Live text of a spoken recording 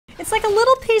It's like a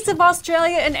little piece of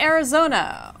Australia in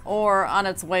Arizona, or on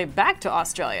its way back to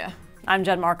Australia. I'm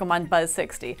Jen Markham on Buzz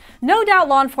 60. No doubt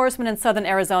law enforcement in southern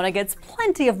Arizona gets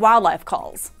plenty of wildlife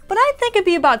calls. But I think it'd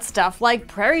be about stuff like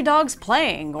prairie dogs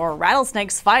playing, or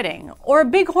rattlesnakes fighting, or a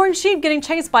bighorn sheep getting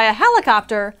chased by a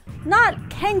helicopter, not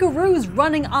kangaroos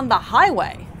running on the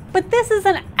highway. But this is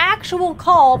an actual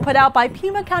call put out by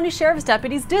Pima County Sheriff's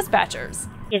deputies' dispatchers.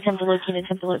 Attempt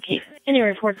to locate. Any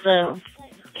reports of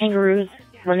kangaroos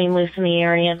running loose in the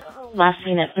area, last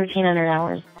seen at 1300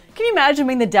 hours. Can you imagine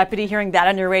being the deputy hearing that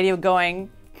on your radio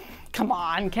going, "Come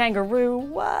on, kangaroo,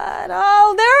 what?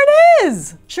 Oh, there it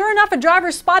is!" Sure enough, a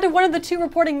driver spotted one of the two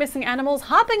reporting missing animals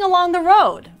hopping along the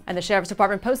road. And the Sheriff's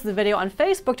Department posted the video on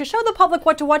Facebook to show the public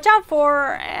what to watch out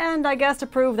for, and I guess to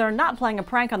prove they're not playing a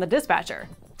prank on the dispatcher.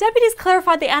 Deputies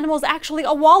clarified the animal is actually a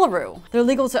wallaroo. They're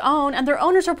legal to own, and their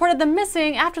owners reported them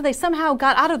missing after they somehow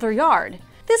got out of their yard.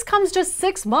 This comes just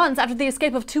 6 months after the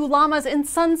escape of 2 llamas in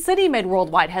Sun City made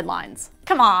worldwide headlines.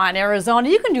 Come on, Arizona,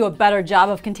 you can do a better job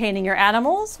of containing your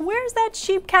animals. Where's that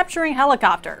sheep capturing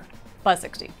helicopter? Buzz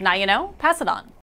 60. Now you know, pass it on.